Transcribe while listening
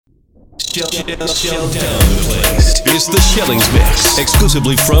Playlist. It's the Shellings Mix,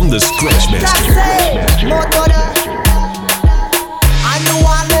 exclusively from the Scratchmaster.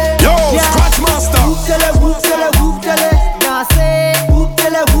 Yo, Scratchmaster.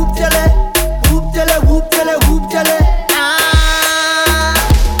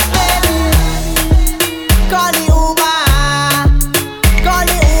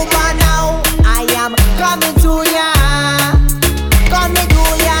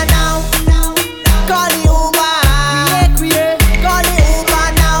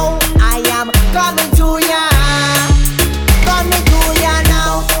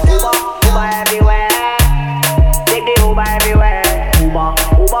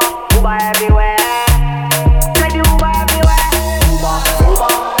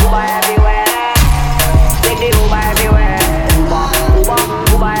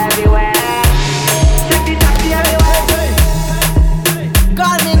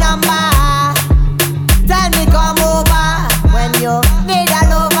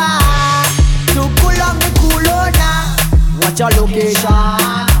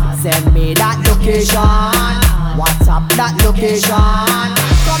 Send me that location. WhatsApp that location.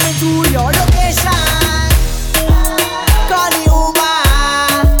 Coming to your location. Call the Uber.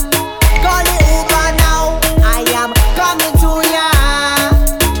 Call the Uber now. I am coming to ya.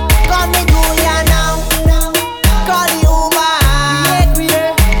 Coming to ya now. Call the Uber.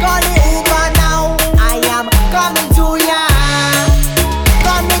 Call the Uber now. I am coming to ya.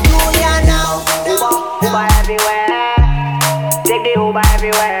 Coming to ya now. Uber everywhere. Take the Uber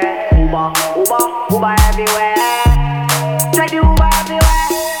everywhere. Uber everywhere. Take the Uber everywhere.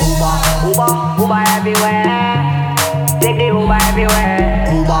 Uber everywhere. Take the Uber everywhere.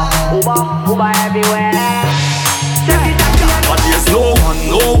 Uber everywhere. But there's no one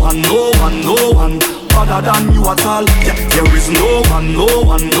other than you at all. Yeah, there is no one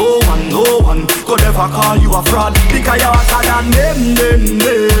could ever call you a fraud, because you're hotter than them.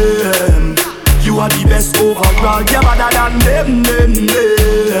 You are the best overall. You're better than them.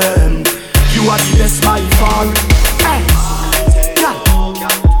 You are the best by far.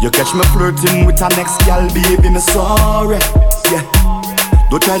 You catch me flirting with our next gal, baby, me sorry. Yeah,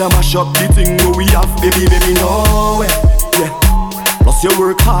 don't try to mash up the thing that we have, baby, no way. Yeah, plus you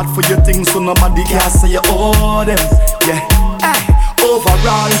work hard for your things, so nobody can say you owe them. Yeah,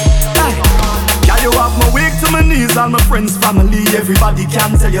 overall, yeah, you have me weak to my knees, all my friends, family, everybody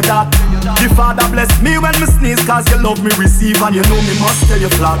can tell you that. The Father bless me when me sneeze, cause you love me receive, and you know me must tell you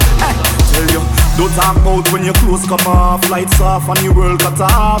flat. Tell you, don't talk about when your clothes come off, lights off and your world cut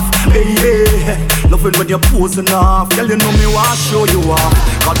off. Hey, loving when you're posing off, girl, you know me want show you off.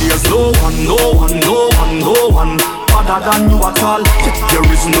 Cause there's no one other than you at all. There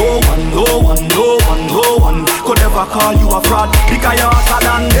is no one could ever call you a fraud, because you're hotter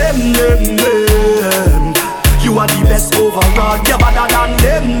than them. You are the best overall. You're better than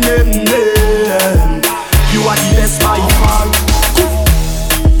them. You are the best by far.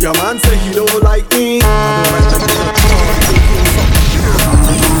 Your man say he don't like me. I don't like that.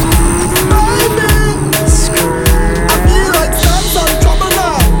 I feel like some trouble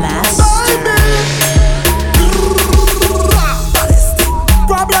now.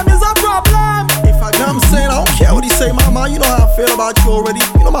 Problem is a problem. If I am saying I don't care what he say, mama. You know how I feel about you already.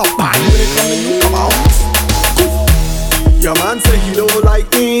 You know my body when it come to you. Come on. Your man say he don't like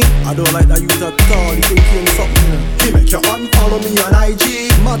me. I don't like that you at all. He think he something. He make you unfollow me on IG.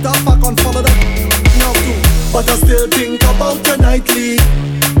 Matter of fact, unfollow that now too. But I still think about you nightly.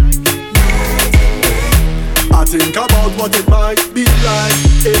 I think about what it might be like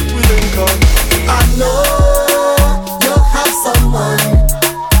if we link up. I know you have someone.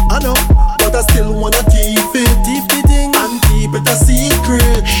 I know, but I still wanna keep it and keep it a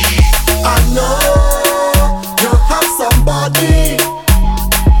secret. I know you have somebody,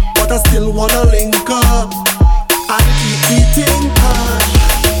 but I still wanna link up and keep beating hush.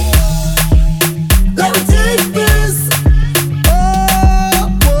 Let me take this.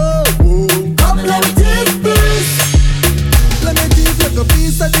 Come, let me take this. Let me take like a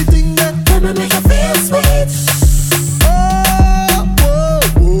piece of the thing that let me make you feel sweet.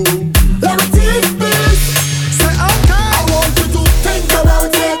 Let me take this. Say okay. I want you to think about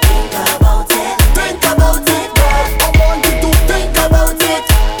it. Think about it, girl. I want you to think about it.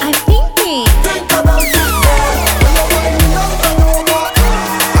 I'm thinking. Think about it, girl. When you wind up and over,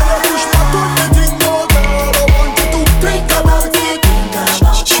 and you push back on the thing, oh girl. I want you to think about it.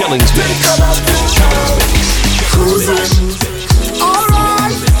 Shellings Mix. Cruising.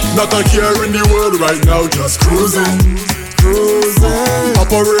 Alright. Not a care in the world right now, just cruising.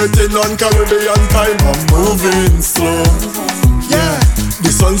 Operating on Caribbean time, I'm moving slow. Yeah.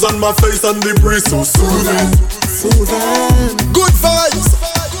 This sun's on my face and the breeze so soothing. Good vibes,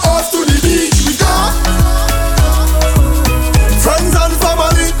 off to the beach we go. Friends and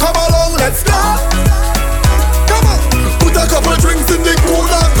family, come along, let's go. Come on, put a couple drinks in the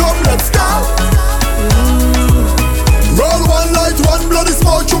cooler, come, let's go. Roll one light, one bloody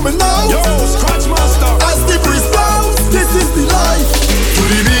smoke through me now. Yo, Scratch Master. As the breeze blows, this is the life. To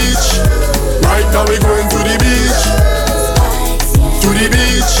the beach, right now we going to the beach. To the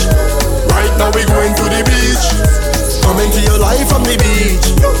beach, right now we going to the beach. Come into your life on the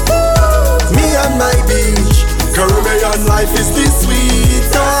beach. Me and my beach. Caribbean life is the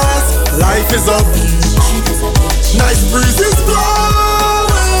sweetest. Life is a beach. Nice breezes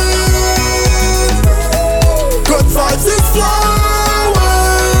blowing. Good vibes is flowing.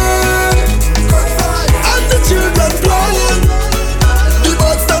 And the children playing. The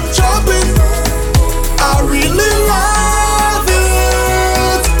birds them chopping. I really love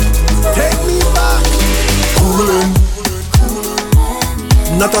it. Take me back. Cooling.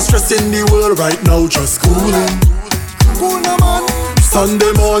 Not a stress in the world right now, just cooling. Cool now, man.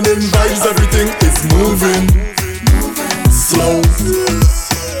 Sunday morning vibes, everything is moving. Slow.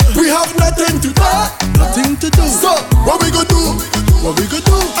 We have nothing to do. Nothing to do. So, what we gonna do? What we gonna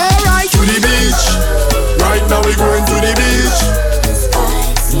do? Alright. To the beach. Right now we going to the beach.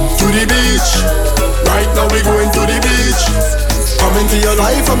 To the beach. Right now we going to the beach. Come into your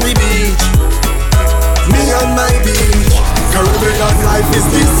life on the beach. Me and my beach. Caribbean life is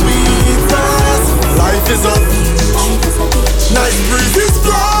the sweetest. Life is a beach. Nice breezes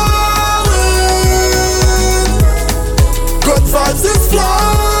blowing. Good vibes is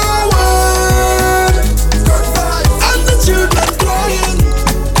flowing. Good vibes. And the children playing.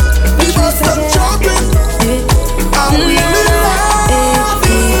 The birds them jumping. I really love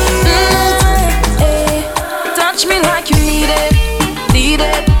it. Touch me like you need it. Need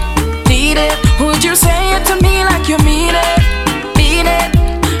it. Need it. Would you say it to me like you mean it? Mean it.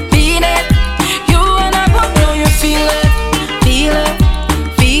 Mean it. You and I both know you feel it. Feel it.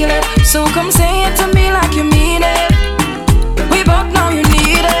 Feel it. So come say it to me like you mean it. We both know you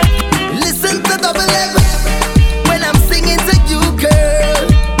need it. Listen to double M when I'm singing to you, girl.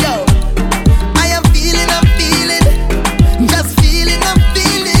 Yo, I am feeling, just feeling, I'm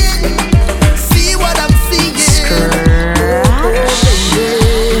feeling. See what I'm seeing.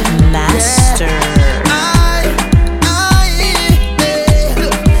 Master.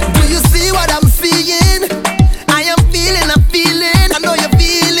 Do you see what I'm seeing? I am feeling, I know you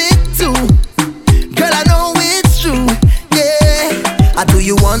feel it too. Girl, I know it's true, yeah. Do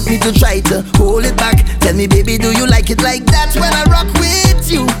you want me to try to hold it back? Tell me, baby, do you like it like that when I rock with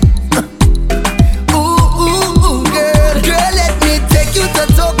you? Ooh, girl. Girl, let me take you to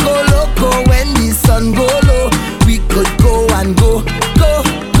Toco Loco when the sun go low. We could go and go, girl.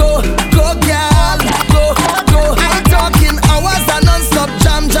 Go. I'm talking hours and non-stop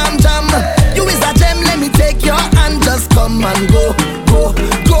jam. You is a gem, let me take your hand, just come and go, girl.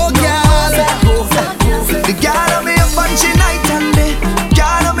 Go. The girl on me up and she night and day.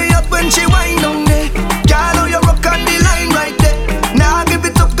 Girl on me up when she wind on day. Girl on you rock on the line right there. Now give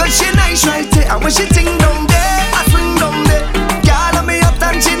it up 'cause she nice right there. And when she ting down there, I swing down there. Girl on me up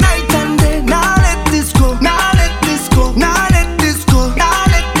and she night and day. Now let this go.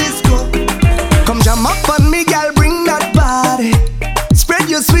 Come jam up on me, girl, bring that body. Spread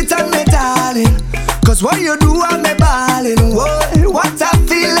your sweet on me, darling. 'Cause what you do, I'm me ballin'. What I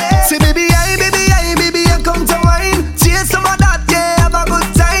feel it. Say baby, I come to wine. Chase some of that, yeah, have a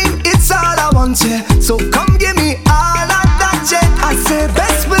good time. It's all I want, yeah. So come give me all of that, yeah. I say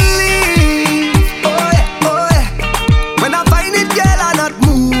best believe, oh yeah. When I find it, girl, I'm not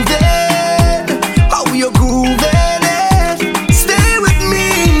moving. How you grooving it? Stay with me,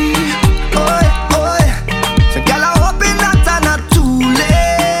 oh yeah. So girl, I'm hoping that I'm not too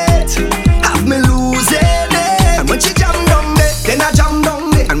late. Have me losing it. And when she jam down there, then I jam down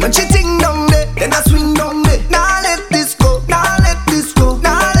there. And when she ting down there, then I swing down there. Now let this go.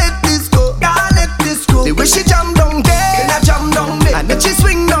 The way she jam down there, then I jam down there. And then she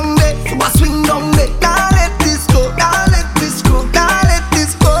swing down there, so I swing down there. Now let this go.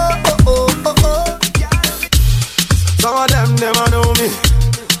 Some of them never know me.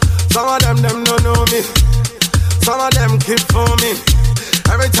 Some of them don't know me. Some of them keep for me.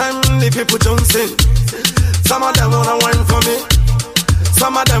 Every time the people jump in. Some of them wanna wine for me.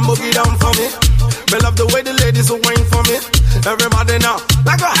 Some of them boogie down for me. Me love the way the ladies will wine for me. Everybody now,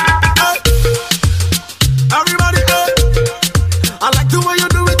 like a everybody, I like the way you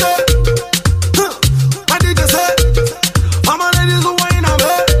do it, I did just say, all my ladies will wine on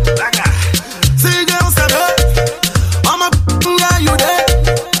me. Like a see girls said, I'm a guy you there.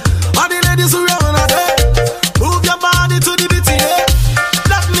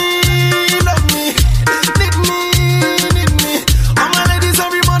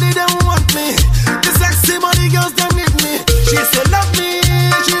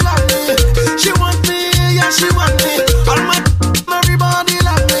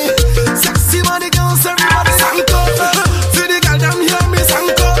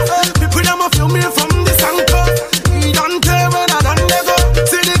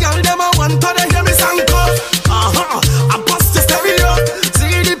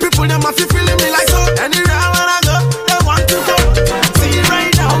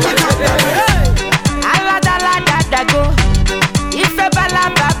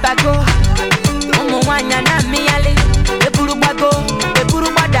 bago. Omo wanya na mi ale. Eburu bago, eburu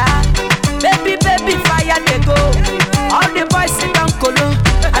bada. Baby, baby, fire they go. All the boys sit down colo,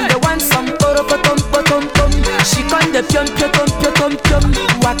 and they want some poro potom potom tom. She con the pion pion pion pion pion.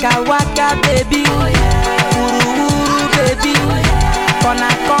 Waka waka baby, uru uru baby, kona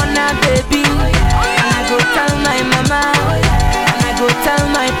kona baby. And I go tell my mama, and I go tell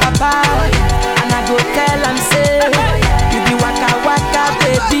my papa, and I go tell am say, you be waka waka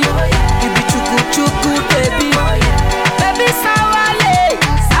baby, you be chuku chuku baby, baby sawale,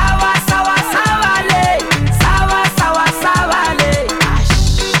 sawa sawa sawale, sawa sawa sawale.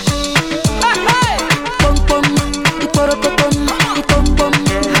 Hey, pom pom, iporo pom, ipom pom,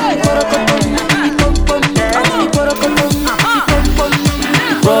 iporo pom, ipom pom, iporo pom, ipom pom.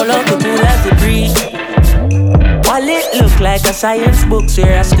 Roll out the pool as it breeze. While it look like a science book,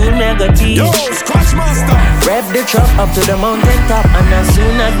 where a school mega teach. Yo, Scratch Master. Rev the truck up to the mountain top, and as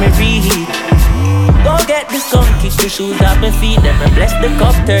soon as me reach, go get the sun, kick the shoes off my feet, then I bless the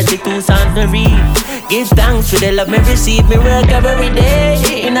cup, 32 songs me read. Give thanks for the love me receive, me work every day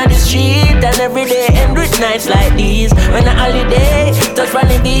in the street, and every day end with nights like these. When a holiday, touch on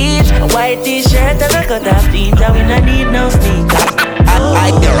the beach, a white t-shirt and a cut off jeans, and we not need no sneakers.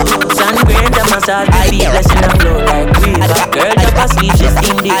 Sun grain, the massage the feet, blessing and flow like river. Girl up asleep, she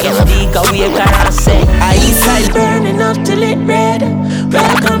steam the empty, cause we can't say Eastside burning up till it red.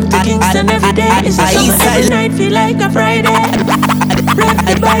 Welcome to Kingston every day. It's a summer, every night feel like a Friday. Rep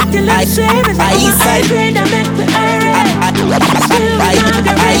the bike till I'm swear. It's a high grade, I make me irate. Still we not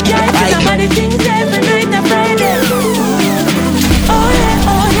the right guy, till nobody thinks every night a Friday. Oh yeah,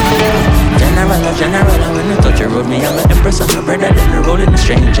 oh yeah. General, and when you touch your road, me I'm an empress of my brother, then I roll in the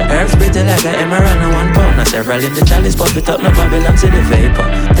stranger. Herbs pretty like an emerald and 1 pound. Now several in the chalice, pop it up, no Babylon to the vapor.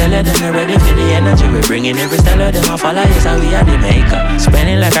 Tell her then they're ready for the energy. We bring in every style of them, I follow, yes, how we are the maker.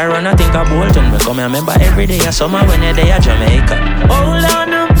 Spending like I run, I think I Bolton. We come and remember every day of summer when you're there at Jamaica. Hold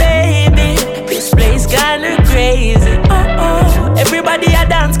on, baby, this place kinda crazy. Oh, everybody a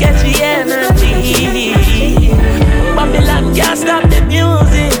dance, catch the energy. Babylon can't stop the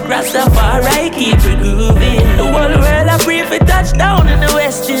music. Rastafari keep it grooving. The whole world a pray for touchdown in the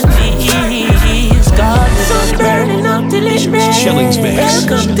West Indies. God, the sun's burning up till it's red. Shillings Mix.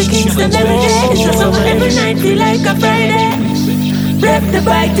 Welcome to Kingston every day. It's a summer every night feel like a Friday. Rep the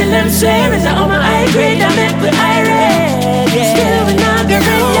bike till I'm swear. It's on my high grade, I make me irate. Still we not get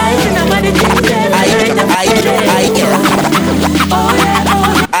red lights and nobody thinks every night I'm oh yeah, oh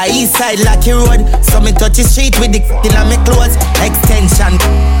yeah. Eastside Lucky Road, so me touch the street with the till I make clothes. Extension,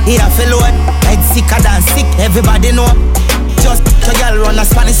 here for load. Head sicker than sick, everybody know. Just a girl run a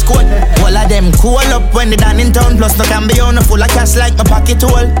Spanish code. All of them cool up when they done in town. Plus no can be on a full of cash like a pocket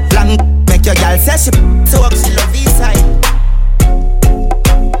hole. Long make your girl say she talk, she love Eastside.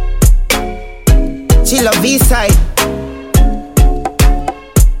 She love Eastside.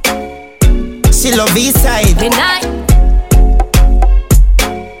 She love Eastside. Midnight.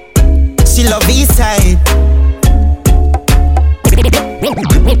 She love Eastside.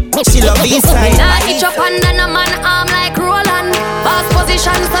 She love Eastside. Now each up under a man arm like Roland. Boss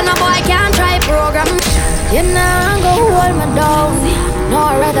position so no boy can't try program. You nah go hold me down. No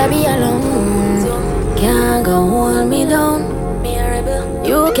I'd rather be alone. Can't go hold me down.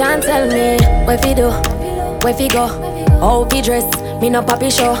 You can't tell me what fi do, where fi go, how fi dress. Me no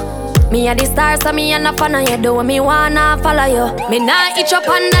papi show. Me a the star, so me a no fan of you. Do what me wanna follow you. Me nah itch up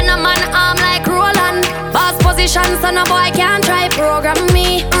under no man arm like Roland. Boss position, so no boy can't try program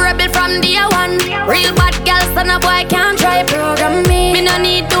me. Rebel from day one. Real bad girl, so no boy can't try program me. Me no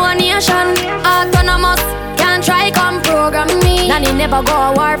need donation. Autonomous, can't try come program me. Nanny never go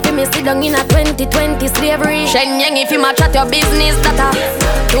a war for me. Sit down in a 2020 slavery. Shenyang if you ma chat your business data.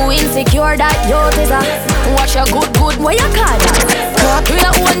 Too insecure that you is a. Watch your good, what you call that? Do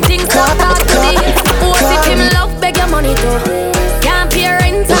your own thing, so talk to me. What if him love, beg your money too. Can't pay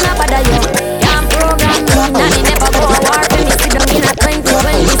rent and a bother you. Can't program, nanny never go a war for me. Sit down in a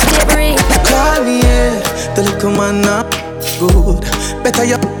 2020 slavery. Call me, yeah, the little man not good. Better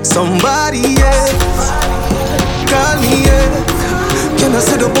you somebody, yeah. Call me, yeah. Can I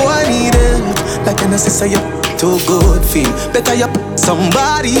say the boy need it? Like can I say you too good feel? Better you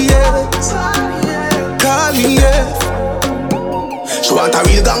somebody, yeah. Call me, yeah. She want a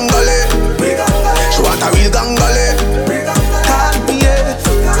real gangale. She want a real gangale. Call me, yeah.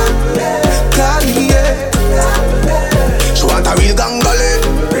 Call me, yeah. She want a real gangale.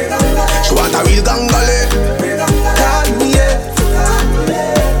 She want a real gangale. Call me, yeah.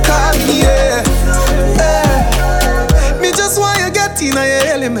 Call me, yeah. Me just want you get in your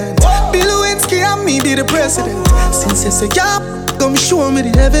element. Bill Lewinsky and me be the president. Since you say yeah, come show me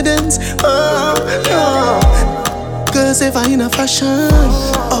the evidence. Cause if I in a fashion,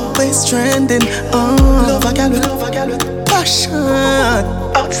 always trending. Love a gal with passion,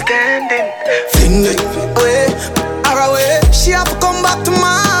 outstanding. Fling it away, away. She have to come back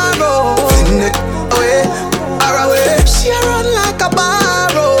tomorrow. Fling it away, away. She run like a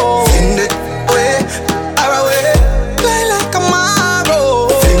barrow. Fling it away, away. Fly like a marrow.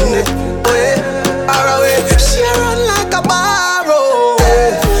 Fling it away, away. She run like a barrow.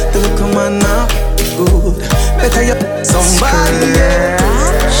 Don't come on now, good. Better you somebody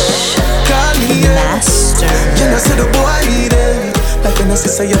else. Call me master. You know see the boy there. Like when I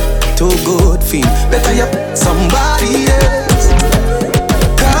say you're too good feel. Better you somebody else.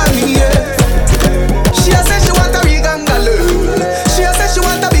 Call me else. She said she want a big angaloo. She said she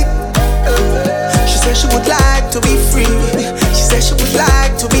want a big. She said she would like to be free. She said she would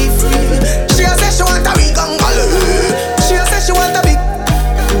like to be free. She said she want a big angaloo. She said she want a big.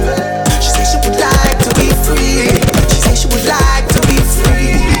 She said she would like to be free. She said she would like to be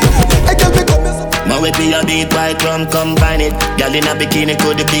free. My way be a beat white rum combine it. Girl in a bikini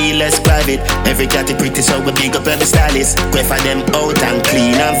could be less private. Every cat is pretty so we big up every stylist. Go for them out and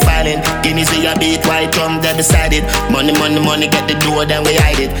clean and filing. Guineas be a beat white rum there beside it. Money, money, money get the door then we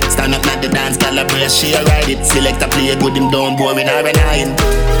hide it. Stand up like the dance girl a brace she a ride it. Select a play good him down boring or a nine.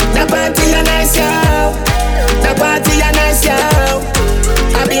 The party a nice yo. The party a nice yo.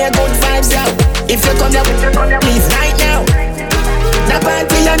 I be a good vibes yo. If you come here please right now. The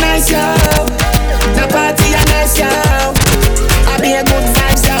party a nice yo. The party a nice yo. I be a good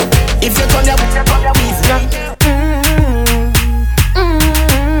vibes yo. If you come here please right now.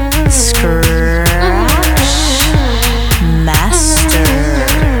 Scratch Master.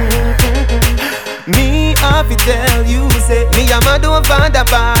 Me have to tell you say me a mad over the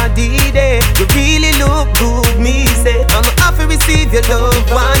body day. You really look good me say. I'ma have to receive your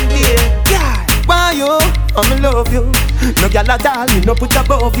love one day. Yeah, why you? I'ma love you. No gyal at all, me no put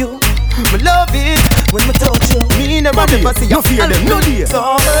above you. Me love it when me touch you. Me never see you. No fear them, no dear.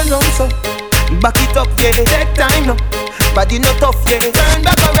 So burn on so, back it up, yeah. Take time now, body no tough, yeah. Turn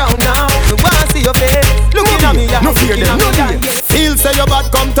back around now, me wanna see your face. Looking at me, yeah. No fear them, no dear. Feel say your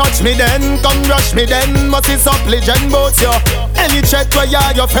bad, come touch me then, come rush me then. Must is up legend boats yo. Any chat where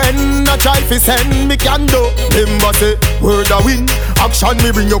you're your friend, a try fi send me can do. Remember say word a win. Action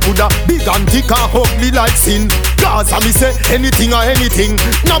me bring your Buddha, big and thick and ugly like sin. Cause I me say anything or anything.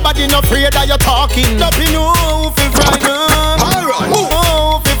 Nobody no afraid that you're talking. Nothing no fi frighten. Alright.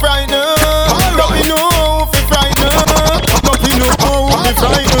 No fi frighten. Nothing no fi frighten. Nothing no fi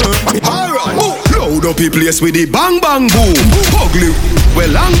frighten. Alright. Load up the place with the bang bang boom. Ugly, well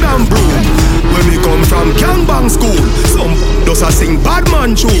long damn broom. When we come from gangbang school, some does a sing bad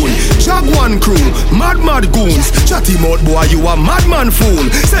man tune. Jaguan crew, mad goons. Chatty mouth boy, you a madman fool.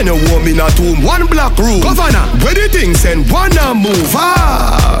 Send a woman in a tomb, one black room. Governor, where the thing send one and move.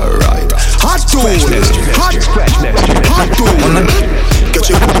 Alright, hot tune, hot tune. Get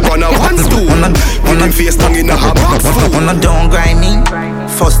your on a one stool. With him face tongue in a box fool. On a don't grind me.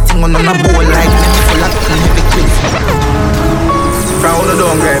 First thing on a bowl like me. Full of heavy cliff. Proud of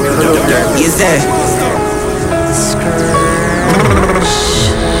don't grind me. Is there?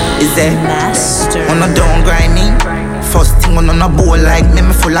 Is there? Master. On a don't grind me. First thing on a bowl like me.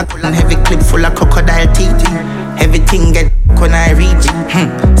 Me full of heavy clip, full of crocodile teeth. Everything get when I reach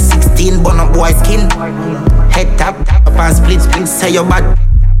 16 bun up boy skin. Head tap up and split. Say your bad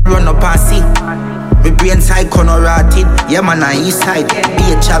run up and see. Me brain side corner rotted. Yeah man on east side.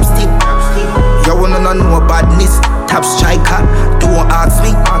 Be a chopstick. You wanna know badness. Top striker. Don't ask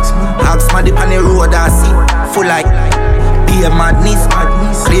me. Ask my dip on the road I see. Full like be a madness.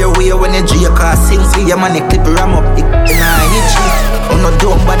 Clear way when you drink or sing. See your man a clip ram up. It nah hit shit. Oh no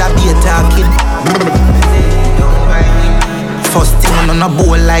don't bother be a talking. First thing on a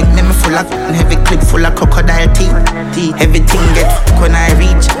bowl like me, me full of heavy clip, full of crocodile teeth. Everything get when I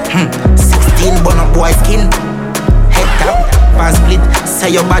reach 16 bun up boy skin. Head tap, pass split.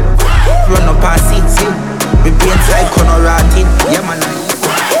 Say your bad, run up and see. We brain side corner rotted. Yeah man.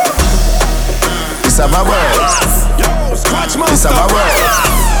 It's a my words. It's a my words.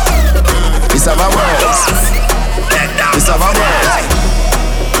 It's a my words. It's a my words.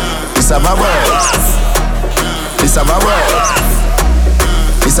 It's a my words. It's a my words.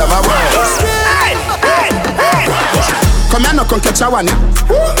 It's a my words. Come here, no come catch a one.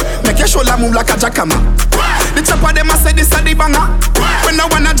 Make your shoulder move like a jackhammer. The chopper them a say this a the banger. When no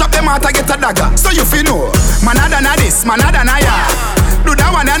one a drop them out, I get a dagger. So you feel no, man a than a this, man a than a ya. Do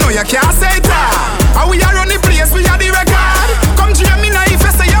that one I know you can't say it. And we are on the place, we are the record. Come to me now if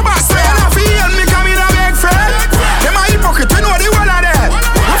you say your boss. So you know feel me coming a big friend. Them a hypocrite, we know the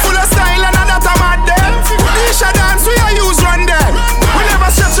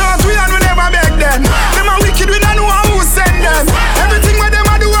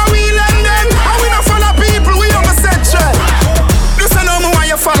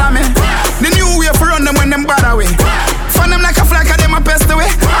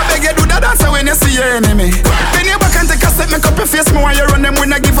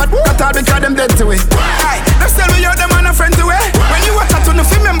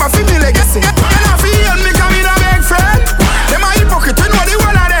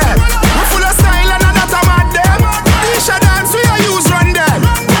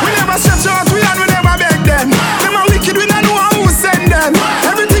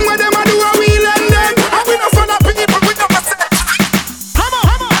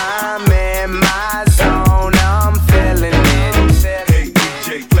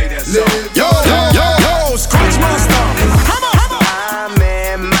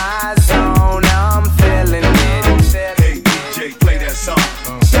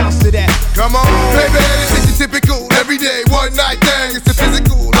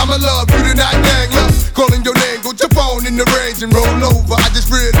and roll over. I just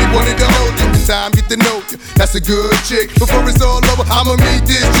really wanted to hold you. In time, get to know you. That's a good chick. Before it's all over, I'ma meet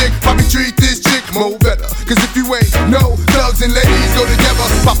this chick. Probably treat this chick more better. Cause if you ain't no thugs and ladies go together.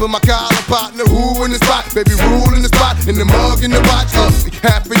 Poppin' my collar partner, who in the spot? Baby, rule in the spot. In the mug, in the box, ugly.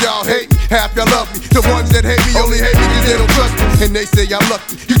 Half of y'all hate me, half y'all love me. The ones that hate me only hate me cause they don't trust me. And they say I'm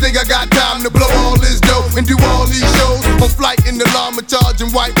lucky. You think I got time to blow all this dough and do all these shows? On flight in the llama charging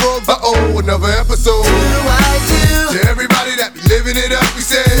white robes. Uh-oh, another episode. Do I do? To everybody that be living it up, we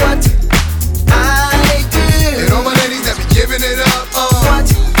say what I do? And all my ladies that be giving it up. What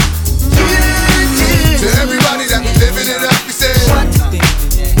you do? To everybody that be living it up, we say what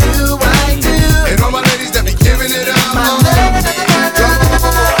do I do? And all my ladies that be giving it up.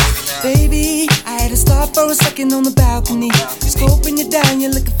 Baby, I had to stop for a second on the balcony. Scoping you down,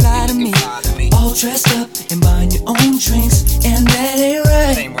 you're looking fly to me. All dressed up and buying your own drinks, and that ain't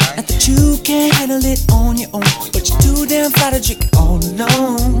right. Not that you can't handle it on your own, but you're too damn fly to drink it all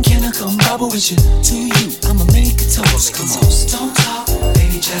alone. Can I come bubble with you? To you, I'ma make a toast. Come on, don't talk,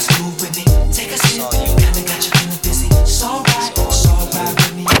 baby, just move with me. Take a sip, kinda got you feeling dizzy. It's alright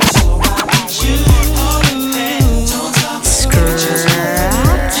with me. It's alright with you. Don't talk, baby, just move with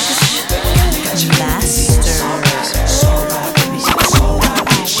me.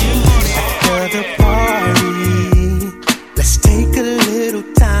 Let's take a little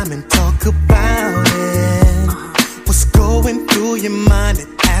time and talk about it. What's going through your mind? It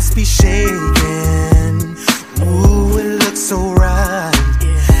has me shaking. Ooh, it looks so right.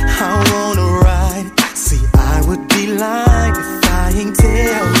 I wanna ride. See, I would be lying if I ain't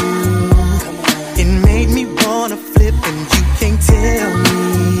tell you. It made me wanna flip and you can't tell me.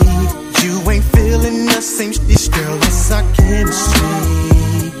 You ain't feeling the same shit, girl, it's our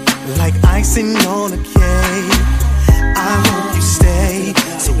chemistry. Like icing on a cake. I hope you stay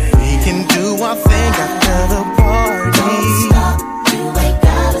so we can do our thing after the party. Don't stop, you ain't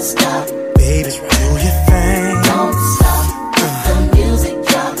gotta stop. Baby, do your thing. Don't stop, the music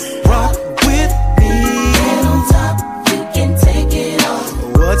drops. Rock with me. And on top, you can take it off.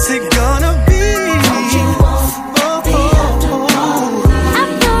 What's it gonna be? Don't you want the after party?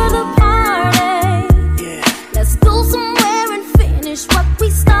 After the party, Yeah. let's go somewhere and finish what we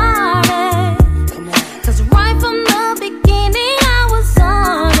started. Cause right from the beginning I was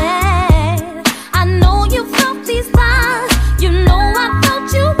on it. I know you felt these vibes, you know I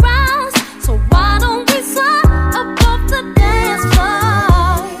felt you rise. So why don't we start above the dance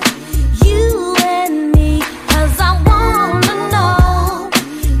floor? You and me, cause I wanna know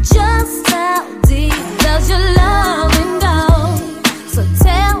just how deep does your loving go? So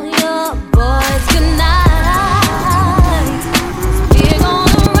tell your boys goodnight. We're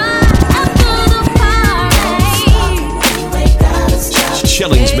gonna ride after the party. You ain't gotta stop.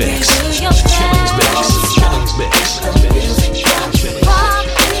 Shellings Mix. Shellings Mix. Shellings Mix. Rock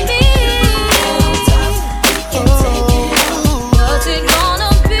with me. What's it gonna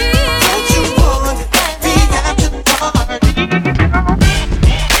be?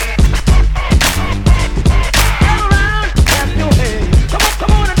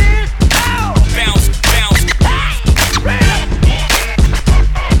 Bounce, bounce.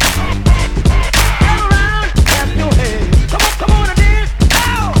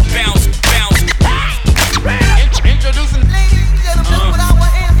 Bounce, bounce. Introducing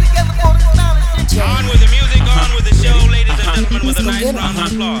on with the music, on with the show, ladies and gentlemen, with a nice round of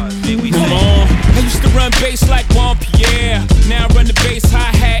applause. Come on. I used to run bass like Juan Pierre. Now I run the bass,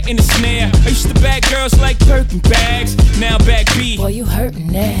 hi-hat, and the snare. I used to bag girls like Birkin bags. Now back B. Boy, you hurtin'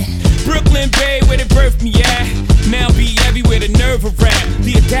 that. Brooklyn Bay, where they birthed me at. Now be everywhere, the nerve of rap.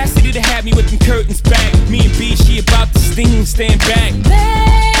 The audacity to have me with them curtains back. Me and B, she about to sting, stand back.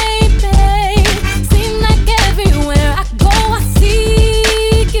 Baby, seem like everywhere I go, I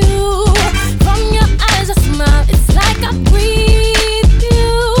see you. From your eyes, I smile, it's like I breathe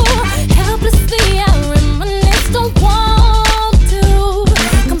you. Helplessly, I reminisce, don't want to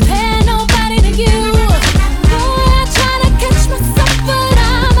compare nobody to you. Boy, I try to catch myself, but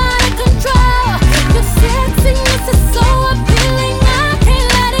I'm out of control. Your sexiness is so appealing, I can't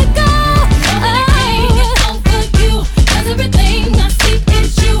let it go. Everything is over you, 'cause everything I see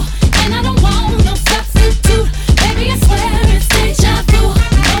is you, and I don't want no substitute. Baby, I swear it's deja vu.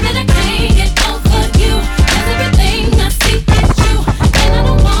 Know that I can't get over you, 'cause everything I see is you, and I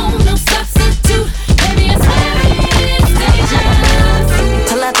don't want no substitute. Baby, I swear it's deja vu.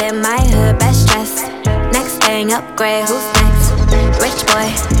 Pull up in my hood, best dressed. Next thing, upgrade, who's next? Rich boy,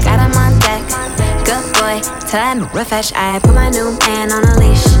 got him on deck. Good boy, till I'm refresh. I put my new man on a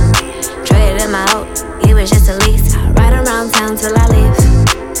leash. Traded him out, he was just a lease. I ride around town till I leave.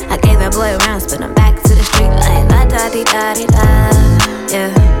 I gave that boy rounds, but I'm back to the street. street like la da di da di da.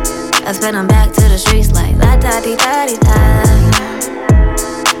 Yeah, I spin them back to the streets like la da di da di da.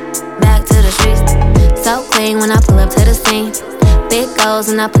 Back to the streets, so clean when I pull up to the scene. Big goals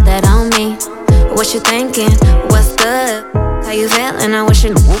and I put that on me. What you thinking? What's good? How you feeling? I wish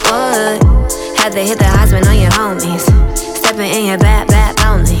you would. Had to hit the husband on your homies. Stepping in your bad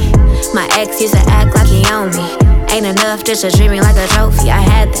only. My ex used to act like he owned me. Ain't enough just to treat me like a trophy. I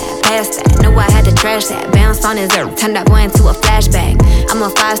had that, passed that, knew I had to trash that. Bounced on his earth, turned that boy into a flashback. I'm a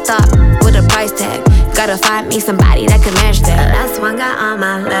 5-star with a price tag. Gotta find me somebody that can match that. Last one got on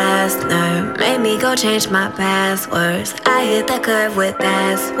my last nerve. Made me go change my passwords. I hit the curve with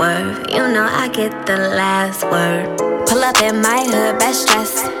that swerve. You know I get the last word. Pull up in my hood, best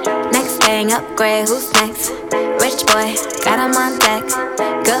dress. Next thing, upgrade, who's next? Rich boy, got him on deck.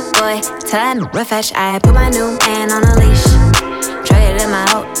 Good boy, tell him refresh. I put my new man on a leash. Traded in my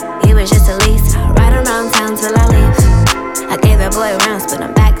hope, he was just a lease. Ride around town till I leave. I gave that boy rounds, put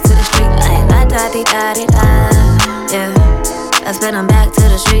him back to the street like la da di da di da. Yeah, I spin him back to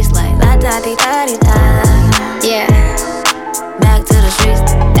the streets like la da di da di da. Yeah, back to the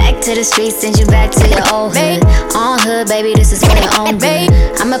streets. Back to the streets, send you back to your old hood. On hood, baby, this is for your own good.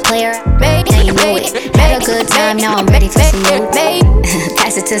 I'm a player, and you know it. Had a good time, now I'm ready for some more.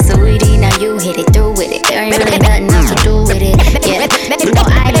 Pass it to Saweetie, now you hit it through with it. There ain't really nothing else to do with it. Yeah, you know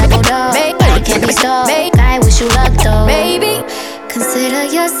I leveled up, you can't be stopped. I wish you luck though. Baby, consider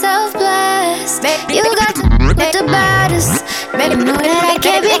yourself blessed. You got to with the baddest. Baby, know that I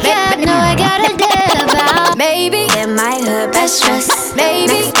can't be kept. No, I gotta deal about. Baby, in my hood, best dress. Baby,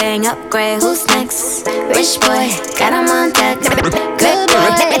 next thing, upgrade, who's next? Rich boy, got him on deck. Good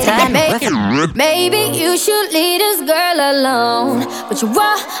boy, time. Baby, you should leave this girl alone. But you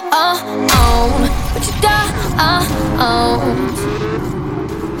on, but you don't.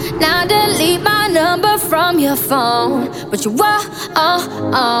 Now delete my number from your phone. But you Yo,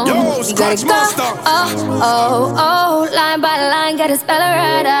 you gotta go. Line by line, gotta spell it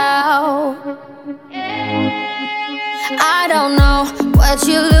right out. I don't know what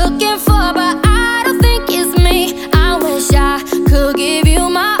you're looking for, but I don't think it's me. I wish I could give you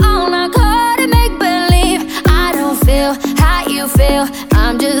my all. I couldn't make believe. I don't feel how you feel.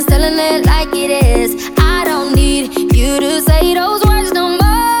 I'm just telling it like it is. I don't need you to say those words no more.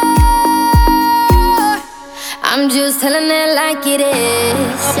 I'm just telling it like it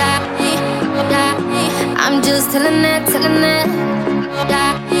is. I'm just telling it.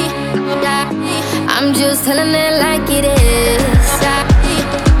 I'm just telling it like it is.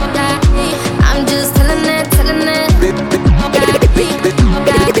 I'm just telling it.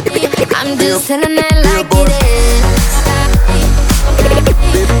 I'm just telling it like it is. I'm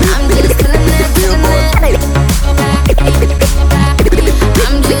just telling it.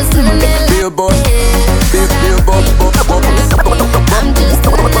 I'm just telling it like it is. I'm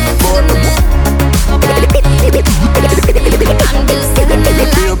just telling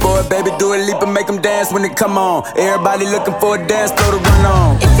it. Billboard, baby, do a leap and make them dance when they come on. Everybody looking for a dance floor to run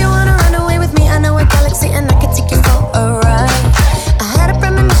on. If you wanna run away with me, I know a galaxy and I can take you for a ride. I had a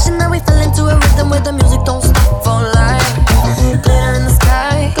premonition that we fell into a rhythm where the music don't stop for life. Glitter in the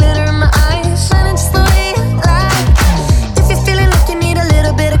sky, glitter in my eyes, shining just the way you like. If you're feeling like you need a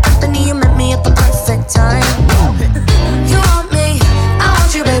little bit of company, you met me at the perfect time. You want me, I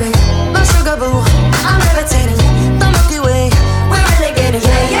want you, baby. My sugar boo, I'm levitating. The Milky Way, we're renegading.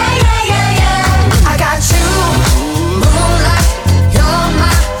 Yeah. I got you, moonlight. You're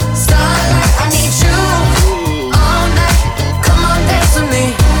my starlight. I need you all night. Come on, dance with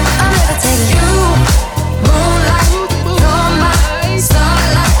me. I'm levitating. You, moonlight. You're my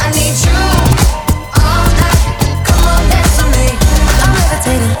starlight. I need you all night. Come on, dance with me. I'm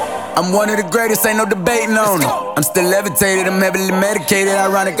levitating. I'm one of the greatest, ain't no debating on it. I'm still levitated, I'm heavily medicated.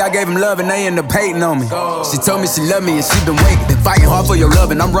 Ironic, I gave him love and they end up hating on me. She told me she loved me and she been waiting. Been fighting hard for your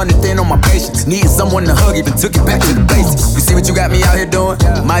love and I'm running thin on my patience. Needing someone to hug, even took it back to the basics. You see what you got me out here doing?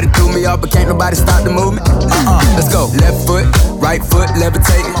 Might have threw me off, but can't nobody stop the movement. Let's go. Left foot, right foot,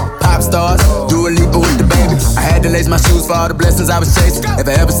 levitating. Pop stars, do a leap with the baby. I had to lace my shoes for all the blessings I was chasing. If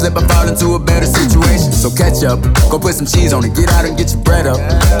I ever slip, I fall into a better situation. So catch up, go put some cheese on it, get out and get your bread up.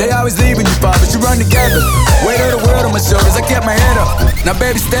 They always leaving you far, but you run together. Weight of the world on my shoulders, I kept my head up. Now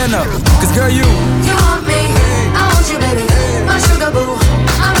baby, stand up, cause girl, you want me, I want you, baby. My sugar boo,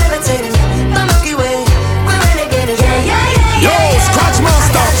 I'm levitating. The Milky Way, we're renegading. Yeah. Yo, Scratch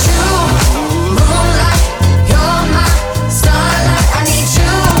Master. I got you, moonlight. You're my starlight. I need you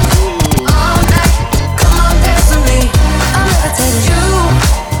all night. Come on, dance with me. I'm levitating. You,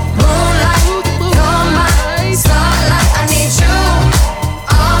 moonlight. You're my starlight. I need you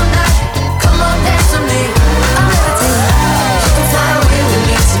all night. Come on, dance with me.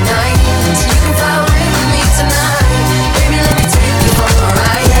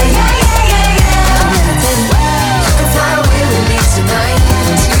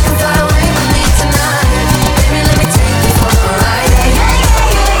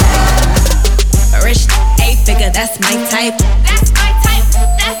 that's my type. That's my type,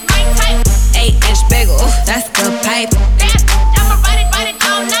 that's my type. 8-inch bagel, that's the pipe. I'ma ride it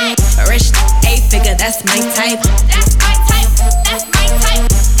all night. Rich 8-figure, that's my type. That's my type, that's my type.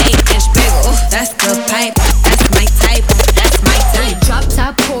 8-inch bagel, that's the pipe. That's my type, that's my type. Drop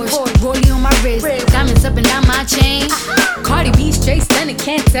top Porsche, rollie on my wrist, diamonds up and down my chain. Cardi B straight stunning,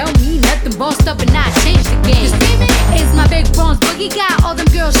 can't tell me nothing. Bossed up and I changed the game. It's my big bronze boogie, got all them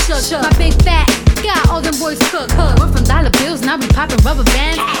girls shook. My big fat, got all them boys cooked. Went from dollar bills, now we popping rubber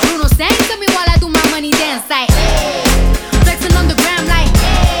bands. Bruno sang to me while I do my money dance like hey. Flexing on the gram like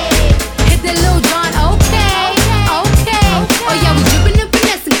hey. Hit the Lil Jon, okay, okay. Oh yeah, we dripping and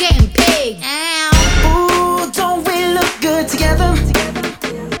finesse and getting paid. Ooh, don't we look good together?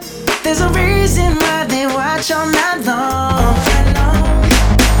 There's a reason why they watch all night long.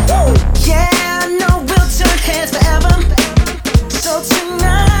 Yeah, I know we'll turn heads forever. So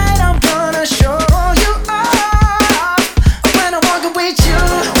tonight I'm gonna show you off. When I'm walking with you,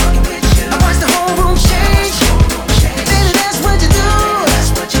 I watch the whole room change. Baby, that's what you do.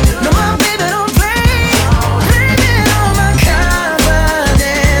 No, my baby don't play. Blame it on my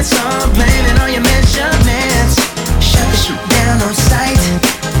confidence, or blame it on your measurements. Shut the shit down on sight.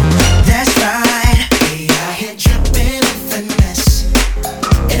 That's right. We out here dripping in finesse.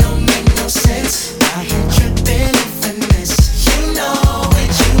 It don't make no sense. Out here dripping in finesse. You know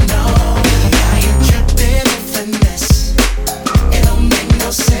it, you know. We out here dripping in finesse. It don't make no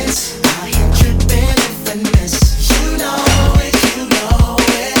sense. Out here dripping in finesse. You know it, you know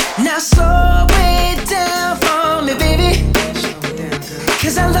it. Now slow it down for me, baby.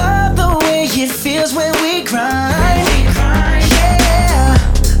 'Cause I love the way it feels when we grind. Yeah,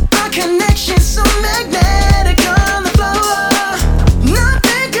 our connection's so magnetic on the floor.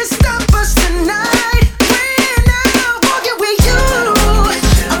 Nothing can stop us tonight. We're now walking with you.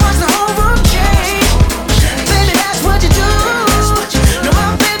 I watch the whole room change. Baby, that's what you do. No, my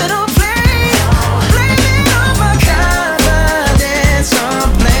baby don't play. Blame it on my confidence, or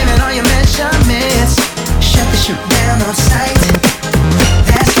blame it on your measurements. Shut the shit down on sight.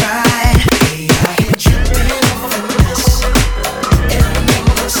 That's right. We out here dripping in finesse. It don't make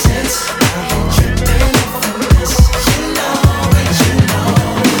no sense. Out here dripping in finesse. You know it, you know.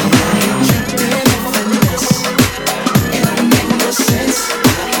 Out here dripping in finesse. It don't make no sense.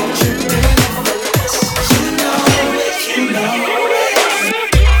 Out here dripping in finesse. You know it, you know.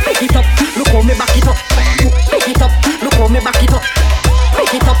 Pick it up, look how me back it up. Pick it up, look how me back it up.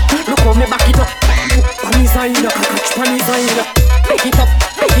 Pick it up, look how me back it up. Pan inside, catch pan inside. Pick it up,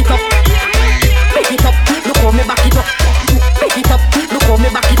 pick it up. Pick it up, look how me back it up. Pick it up, look how me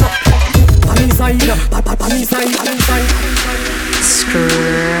back it up. Pan inside, pan inside, pan inside.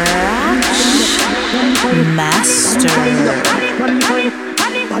 Scratch Master.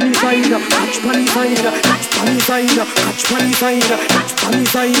 Pan inside, catch pan inside, catch pan inside, catch pan inside, catch pan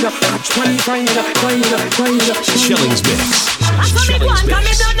inside, catch pan inside, Shellings Mix. Shellings Mix.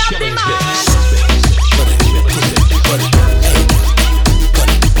 Shellings Mix.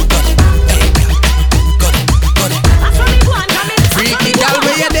 Freaky gal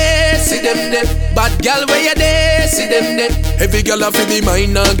where you there, see them there. Bad gal where you there, see them there. Every gal a fi be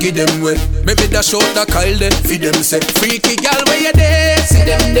mine and give them way. Make me dash out the Kyle there, fi them say. Freaky gal where you there, see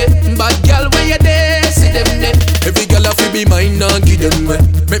them there. Bad gal where you there, see them there. Every gal a fi be mine and give them way.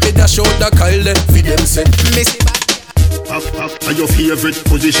 Make me dash out the Kyle there, fi them say. Miss Are your favorite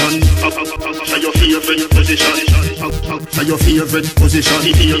position? Are your favorite position? Are your favorite position?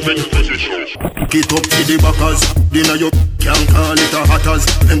 Get up to the backers. Dinner you can't call it a hatters.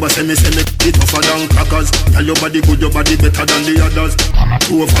 Remember say me it tougher than crackers. Tell your body good, your body better than the others.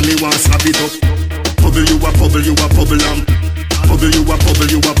 Two of me want slap it up. Bubble you a bubble, you a bubble lamb. Bubble you a bubble,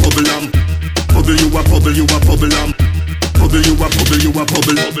 you a bubble lamb. Bubble you a bubble, you a bubble lamb. Bubble you a bubble, you a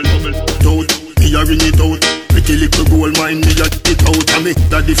bubble. Don't me a ring it out. Pretty little gold mine, me a it out of me.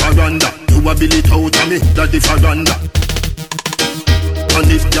 Daddy faranda, you a bill it out of me. Daddy faranda. On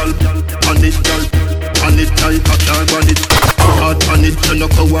it, gal, on it, gal. On it, type a car, on it. Hard on it, you no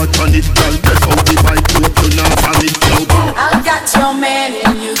go out on it, gal. Break out the bike, you not on it, gal. I got your man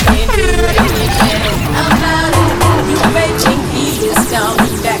and you can't do anything about it. You may think he is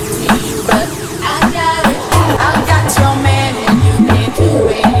coming back to you, but I got it. I got your man and you can't do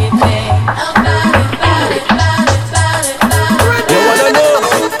anything about it, about it, about it, about it, about it. You wanna know?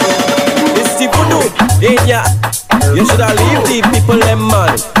 It's the voodoo, ain't ya? You shoulda leave the people them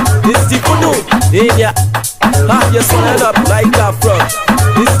man. It's the voodoo, ain't ya? Have you swallowed up like a frog?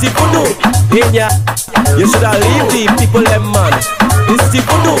 It's the voodoo, ain't ya? You shoulda leave the people them man. It's the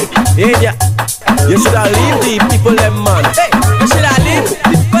voodoo, ain't ya? You shoulda leave the people them man. Hey, you shoulda leave the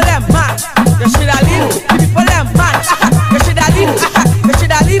people them man. You shoulda leave the people them man.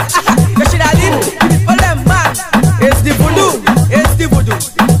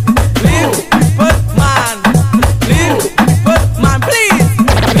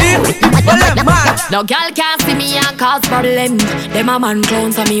 No girl can't see me and cause problem. Them a man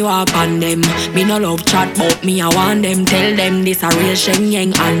clown so me walk on them. Me no love chat but me I want them. Tell them this a real Shen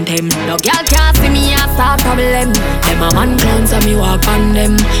Yang anthem. No girl can't see me and start problem. Them a man clown so me walk on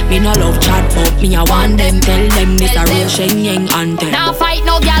them. Me no love chat but me I want them. Tell them this a real Shen Yang anthem. Now fight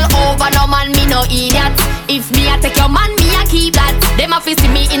no girl over no man, me no idiot. If me a take your man, me a keep that. Them a fi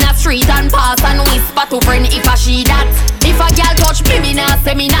see me in a street and pass and whisper to friend if I she that. If a girl touch me, me nah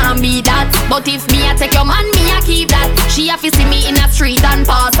say me nah be that. But if me a take your man, me a keep that. She a fi see me in a street and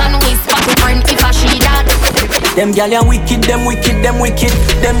pass and whisper to friend if I she that. Them gyal ya wicked, them wicked, them wicked.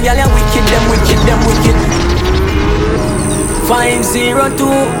 Them gyal ya wicked, them wicked, them wicked.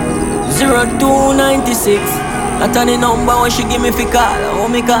 502-0296. That's the number when she give me fi call.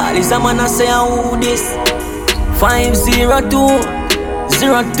 Oh me call, is a man a say who this?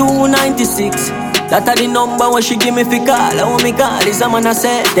 502-0296. That's the number when she give me fi call. Oh me call, is a man a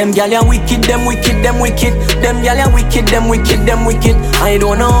say. Them gyal ya wicked, them wicked, them wicked. Them gyal ya wicked, them wicked, them wicked. I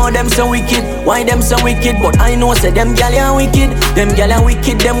don't know them so wicked, why them so wicked, but I know say them gyal ya wicked. Them gyal ya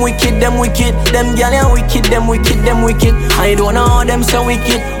wicked, them wicked, them wicked. Them gyal ya wicked, them wicked, them wicked. I don't know them so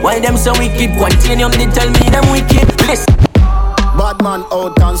wicked, why them so wicked. Continuum they tell me them wicked. Listen. Bad man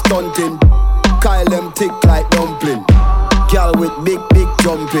out and stunting. Kyle them thick like dumpling. Girl with big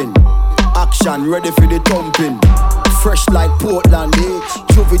jumping. Action ready for the thumping. Fresh like Portland, eh?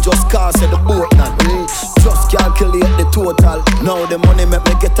 Juvie just cast at the boatland, eh? Just calculate the total. Now the money make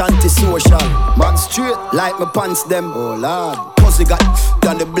me get antisocial. Man straight like my pants them. Oh lord, pussy got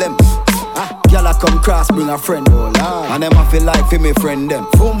done the blem. Girl I come cross bring a friend. Oh lord, and them I feel like for me friend them.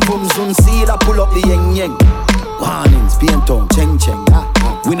 Boom boom zoom see I pull up the yeng yeng. Warnings, paint on, cheng cheng.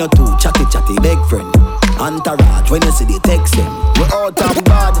 We no too chatty big friend. Entourage when you see the text them. We out and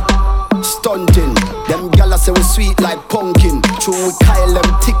bad, stunting. Them gyal say we sweet like pumpkin. True we Kyle them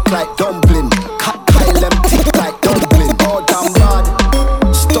thick like dumpling. Kyle them thick like dumpling. Out and bad,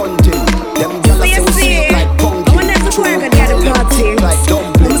 stunting. Them gyal say we sweet like pumpkin. True we Kyle them thick like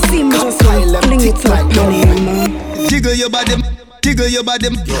dumpling. Kyle them thick like dumpling. Jiggle your body. Tiggle your body,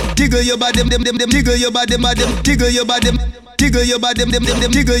 tiggle your body, tiggle your body, tiggle your body, tiggle your body,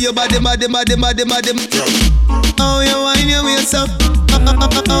 tiggle your body, oh you whine your waist up,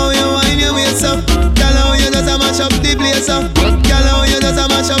 oh you whine your waist up, girl how you just a mash up the place up, girl how you just a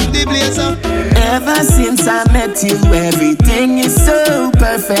mash up the place up. Ever since I met you, everything is so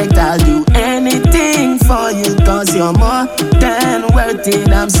perfect. I'll do anything for you, cause you're more than worth it.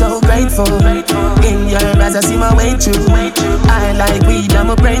 I'm so grateful. In your eyes I see my way through. I like weed,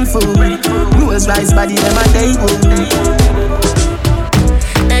 I'm a brain food. Rules rise body, them a day wood.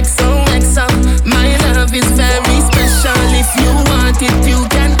 XOXO, my love is very special. If you want it, you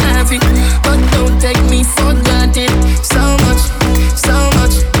can have it. But don't take me for granted. So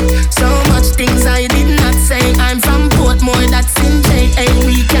much things I did not say. I'm from Portmore, that's in J.A.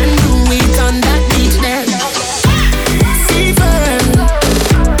 We can do it on that beach there. Fever,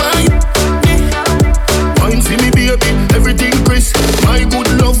 wine see me baby, everything crisp. My good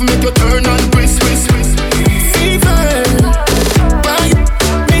love make you turn and twist. Fever,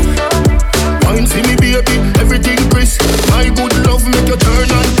 wine see me baby, everything crisp. My good love make you turn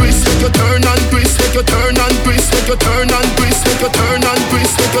and twist. Make you turn and twist, make you turn and twist, make you turn and twist, make you turn and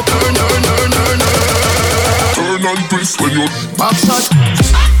twist, make you turn and twist when you back shot.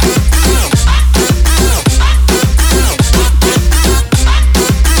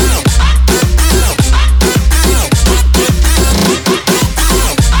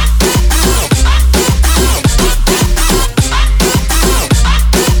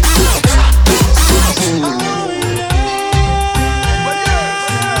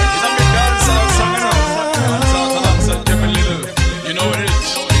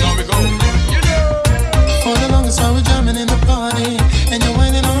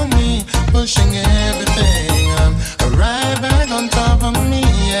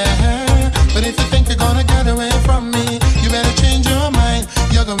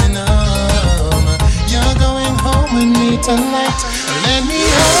 Tonight, let me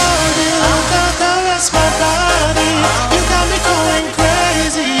hold you, caress my body. You got me going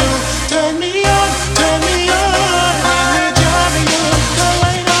crazy. You turn me on, when you drive me, you go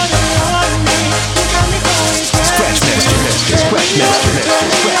right on me. You got me going crazy. Scratch master.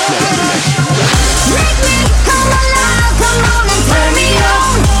 Come on and turn me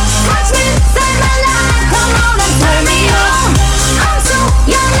on. Touch me, say my life. Come on and turn me on. I'm so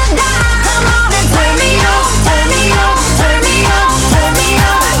young to die. Come on and turn me on, turn me on.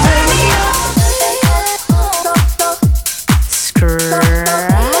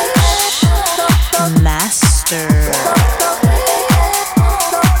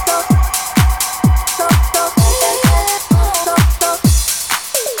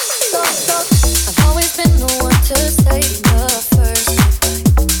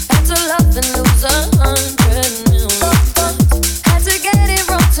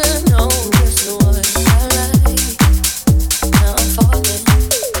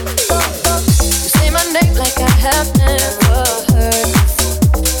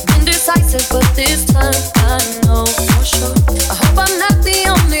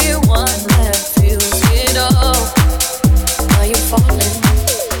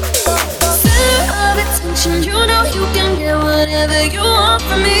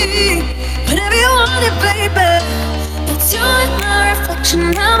 it, baby. It's you and my reflection.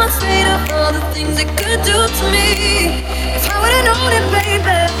 I'm afraid of all the things it could do to me. If I would've known it,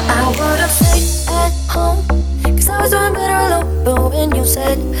 baby, I would've stayed at home. Cause I was doing better alone. But when you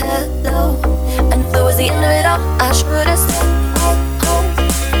said hello, I knew that was the end of it all. I should've stayed at home.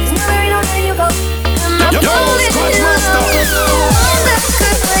 Cause now there ain't no letting you go. And I'm falling in love with the one that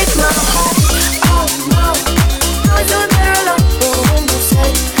could break my heart. Oh no, I was doing better alone. But when you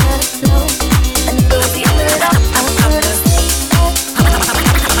said hello, I knew that was the end of it all. I should've stayed at home.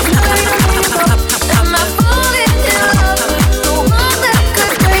 Cause now there ain't no letting you go. And I'm falling in love with the one that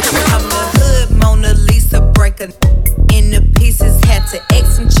could break my heart. I'm a hood Mona Lisa breaker. In the pieces, had to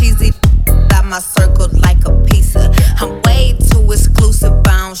X some cheesy out my circle like a pizza. I'm way too exclusive.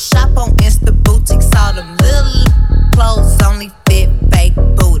 I don't shop on Insta boutiques. All them little clothes only fit fake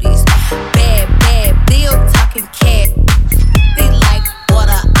booties. Bad, bad bill talking cat. Be like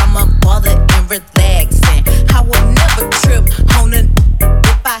water, I'm a bother and relaxing. I would never trip on a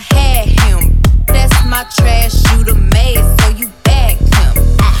if I had him. That's my trash, you the maid, so you bag him.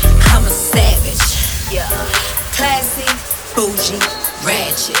 I'm a savage, yeah. Classy, bougie,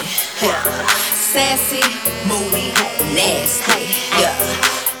 ratchet, yeah. Sassy, moody, nasty, yeah.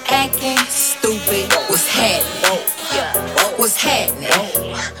 Acting stupid, what's happening? Yeah. What's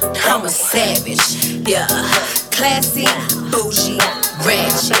happening? I'm a savage, yeah. Classy, bougie,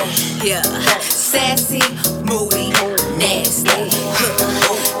 ratchet, yeah. Sassy, moody, nasty, yeah.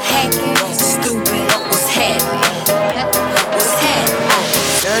 Acting stupid, what's happening? What's happening?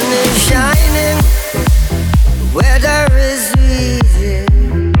 Sun is shining, weather is easy.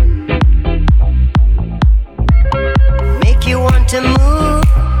 Make you want to move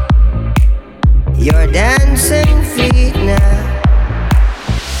your dancing feet now.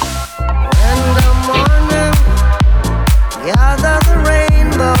 In the morning, gather the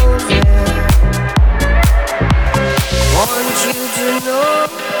rainbows here. Want you to know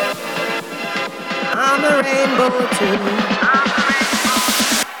I'm a rainbow too.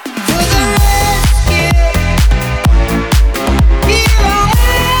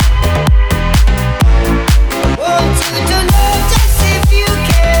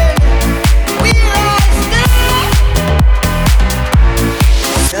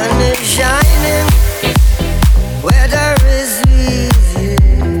 Shining, weather is easy.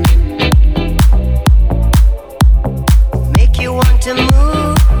 Make you want to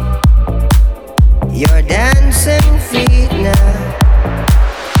move your dancing feet now.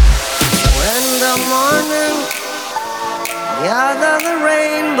 When the morning gather the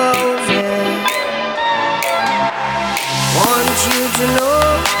rainbows in. Want you to know,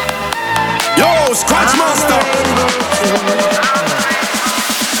 yo, Scratch Master.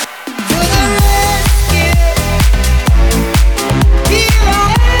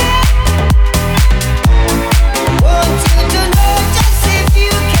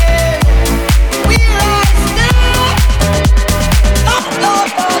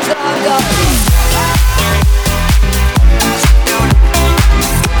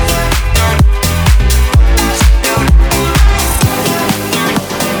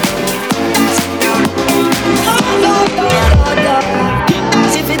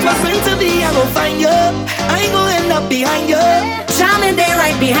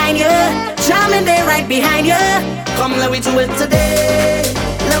 Behind you, come let me do it today.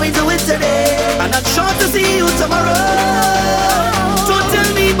 Let me do it today. I'm not sure to see you tomorrow. Don't tell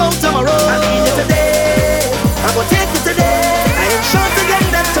me about tomorrow. I need it today. I'm gonna take it today. I ain't sure to get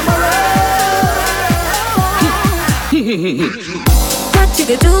that tomorrow. What you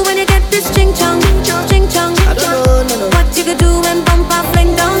could do when you get this ching chong, ching chong? I don't know. What you could do when bumper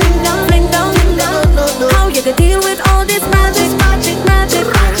fling down, fling down? How you could deal with all this magic?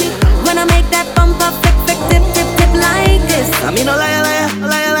 When I make that bumper flick, tip like this. I mean no liar.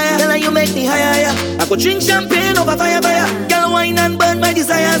 Tell her you make me higher. I could drink champagne over fire. Girl wine and burn my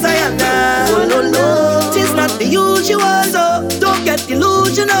desires. Oh no, tis not the usual, so don't get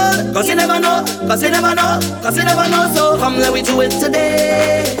delusional. Cause you never know. So come let me do it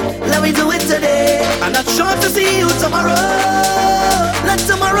today. I'm not sure to see you tomorrow. Let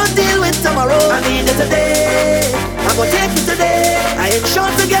tomorrow deal with tomorrow. I need it today. I'm gonna take it today. I ain't sure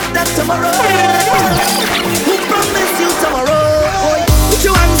to get that tomorrow. Who promised you tomorrow? Put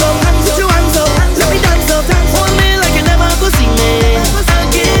your hands up, let me dance up. Hold me like you never go see me.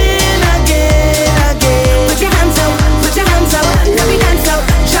 Again. Put your hands up, let me dance up.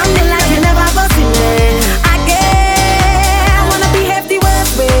 Jam me like you never go see me. Again, I wanna be hefty with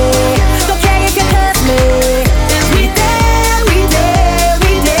me. Don't care if you curse me. We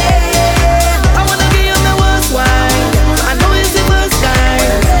there. I wanna give you the worst wine. I know it's the first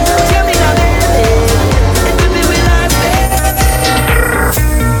time. Tell me now, baby.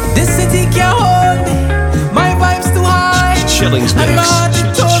 gravity can't hold me. My vibe's too high. Chillings And my heart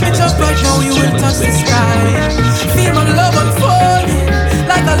it told me just right now you will touch the sky. Feel my love unfolding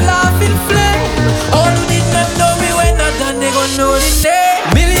like a laughing flame. All who did not know me when not done, they gon' know the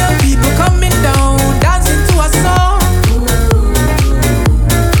name. Million people coming down, dancing to a song.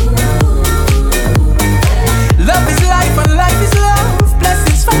 Love is life and life is love.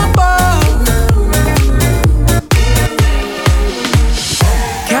 Blessings from above.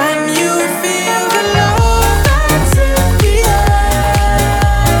 Can you feel the love that's in the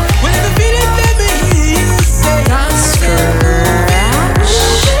air? When you feel it, let me hear you say Master.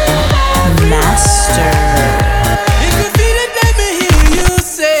 If you feel it, let me hear you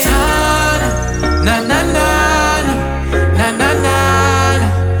say na na na na na na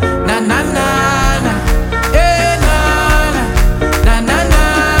na na na na. Eh na na na na na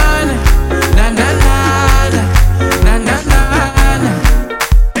na na na na na.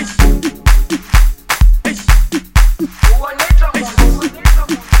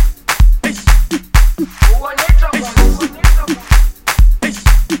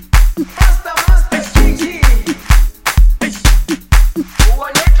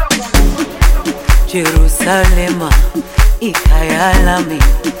 Jerusalema ikhaya lami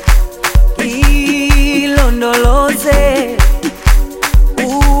ilondoloze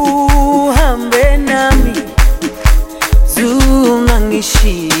uhambe nami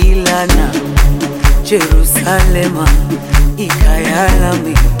zungangishilana Jerusalema ikhaya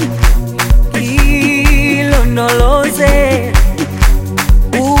lami ilondoloze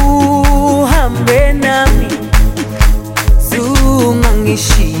uhambe nami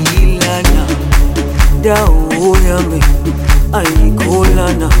zungangishilana dawo yami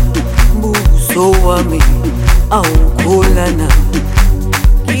ayikholana buso wami awukholana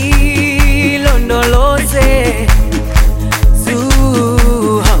ilondoloze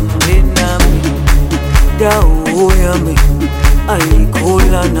zuhambe nami dawo yami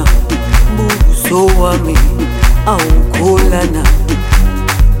ayikholana buso wami awukholana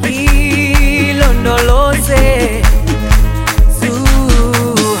ilondoloze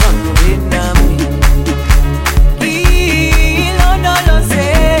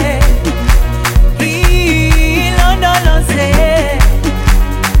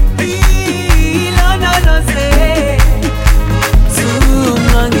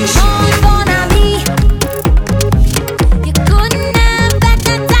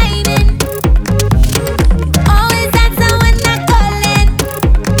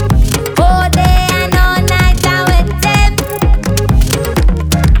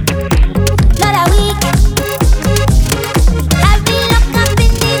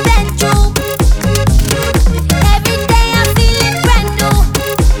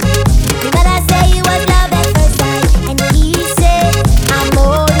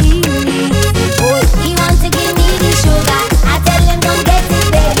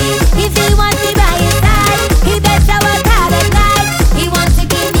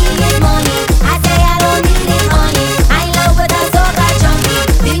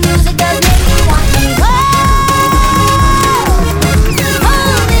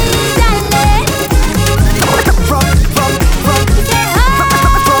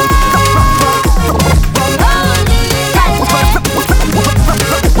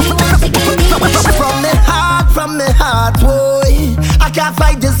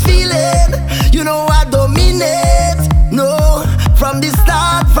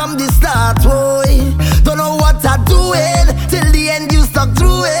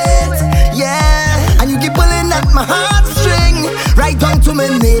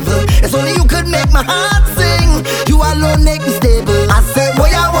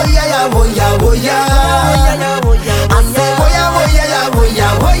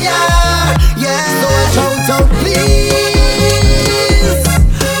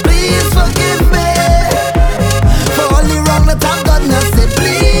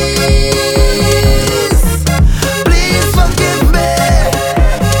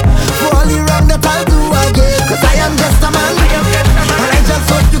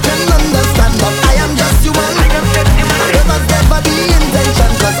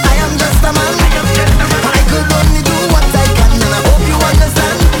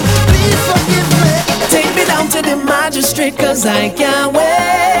Cause I can't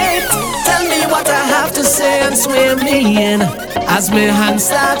wait. Tell me what I have to say and swim me in as my hands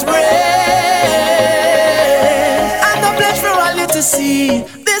start rain. And the pledge for all you to see,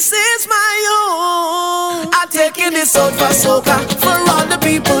 this is my own. I'm taking this out for soca, for all the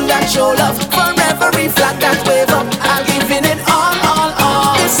people that show love, for every flag that wave up, I'm giving it all.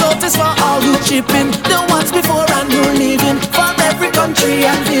 This out is for all who chip in, the ones before and who leaving, from every country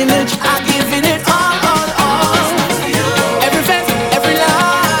and village.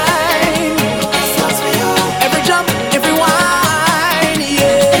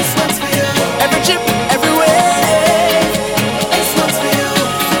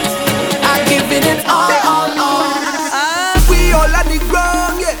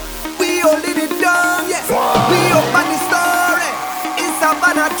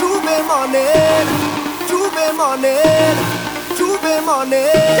 money.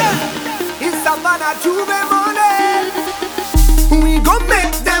 It's Savannah Juve money. We gon'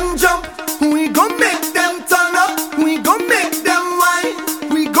 make them jump. We gon' make them turn up. We gon' make them wine.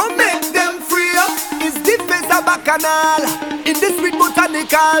 We gon' make them free up. It's the face of Bacchanal. In this sweet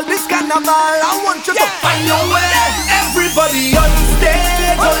botanical, this carnival, I want you to find your way. Everybody on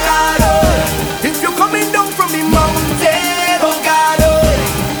stage, oh God, oh. If you're coming down from the mountain, oh God,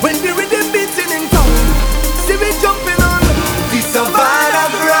 oh. When the rhythm beating in town, see me jumping on the Savannah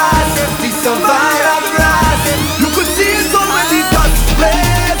grass, the Savannah grass. You could see it already done,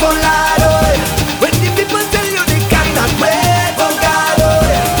 play, oh Lord, oh. When the people tell you they cannot wait, oh God, oh.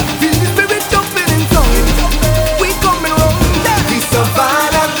 Feel the spirit jumping in town. We coming round the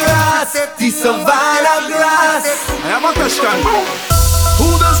Savannah grass, the Savannah grass. I have a question. Who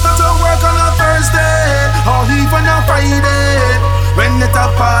does not work on a Thursday or even a Friday when it a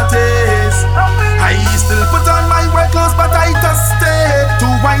parties? I still put on my work clothes, but I just stay to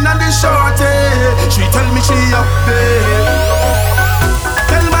wine on the shorty. She tell me she up there.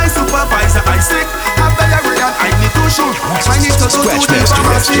 Tell my supervisor I sick. After every and I need to shoot. I need to do the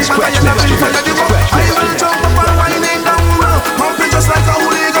pharmacy, but I am not ready for the go. I will jump up and winding down, pumping just like a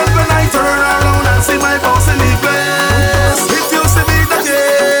hooligan when I turn around and see my boss in the place. If you see me again,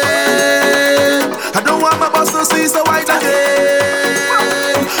 I don't want my boss to see so white again.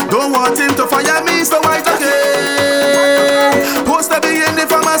 Don't want him to fire me so white again. Post to be in the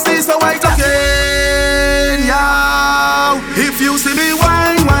pharmacy so white again. Yeah. If you see me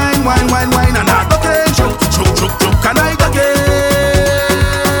wine, wine, wine, wine, wine, and not again, choke, choke, choke, choke, and I again.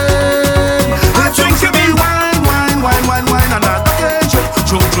 If you see me wine, wine, wine, wine, wine, and not again, choke,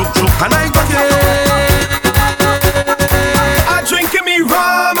 choke, choke, choke, and I again. I drink me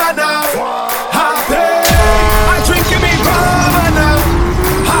rum and happy. I drink me rum and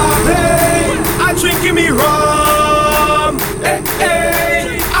happy. I drink me rum. Hey,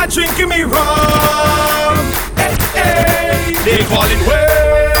 hey. I drink me rum. Hey, hey. They calling way.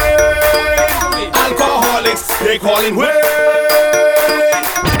 Alcoholics. They calling way.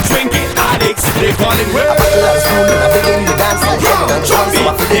 Drinking addicts. They calling way.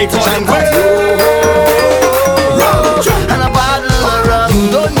 They calling way. And a bottle of rum. You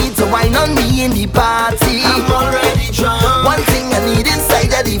don't need to wine on me in the party. I'm already drunk. One thing I need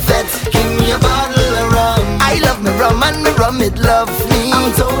inside of the fence. Give me a bottle of rum. I love me rum and me rum it love me.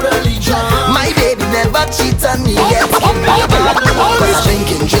 I'm totally drunk. My baby never cheat on me yet. Give me a bottle of rum.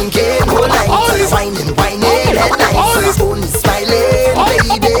 Drinking, drinking, whole night. Whining, whining, head night. Only smiling,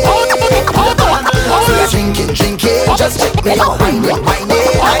 baby. Drinking, drinking, just check me out. Whining,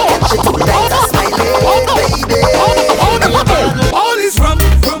 whining, I catch it tonight. I'm smiling, baby. All is rum,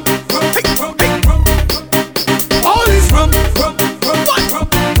 rum, rum, rum, rum. All is rum, rum, rum, rum,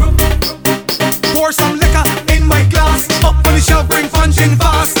 rum. Pour some liquor in my glass. Up on the shelf, bring punch in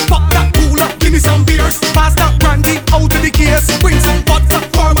fast. Pop that cooler, give me some beers. Pass that brandy out of the case. Bring some vodka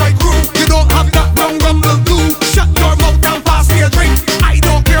for my crew. You don't have that rum, rum will do. Shut your mouth and pass me a drink. I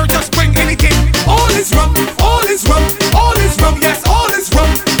don't care, just bring anything. All is rum, all is rum, all is rum. Yes, all is rum.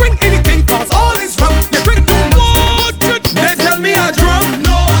 Bring anything, cause all is rum. You drink too much. They tell me I drunk.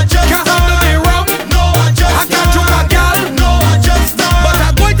 No, I just can't handle the rum. No, I just I can't drink a gal. No, I just not. But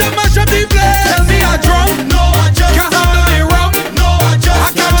I'm going to mash up the place. Tell me I drunk. No, I just can't handle the rum. No, I just I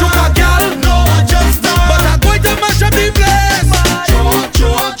can't drink a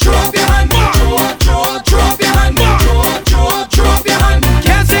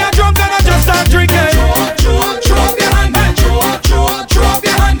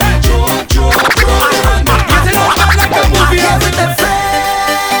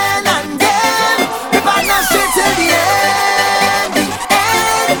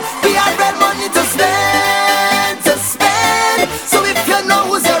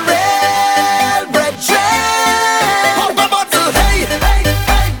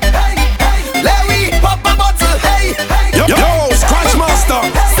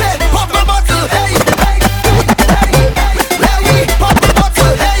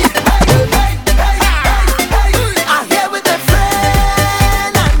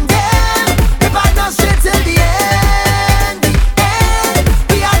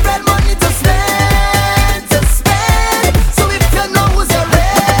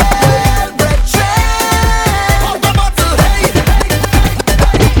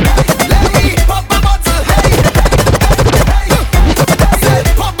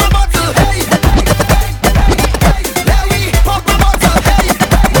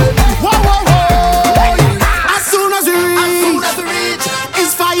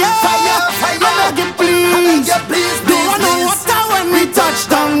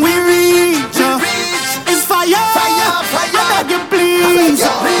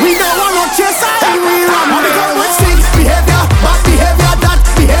No one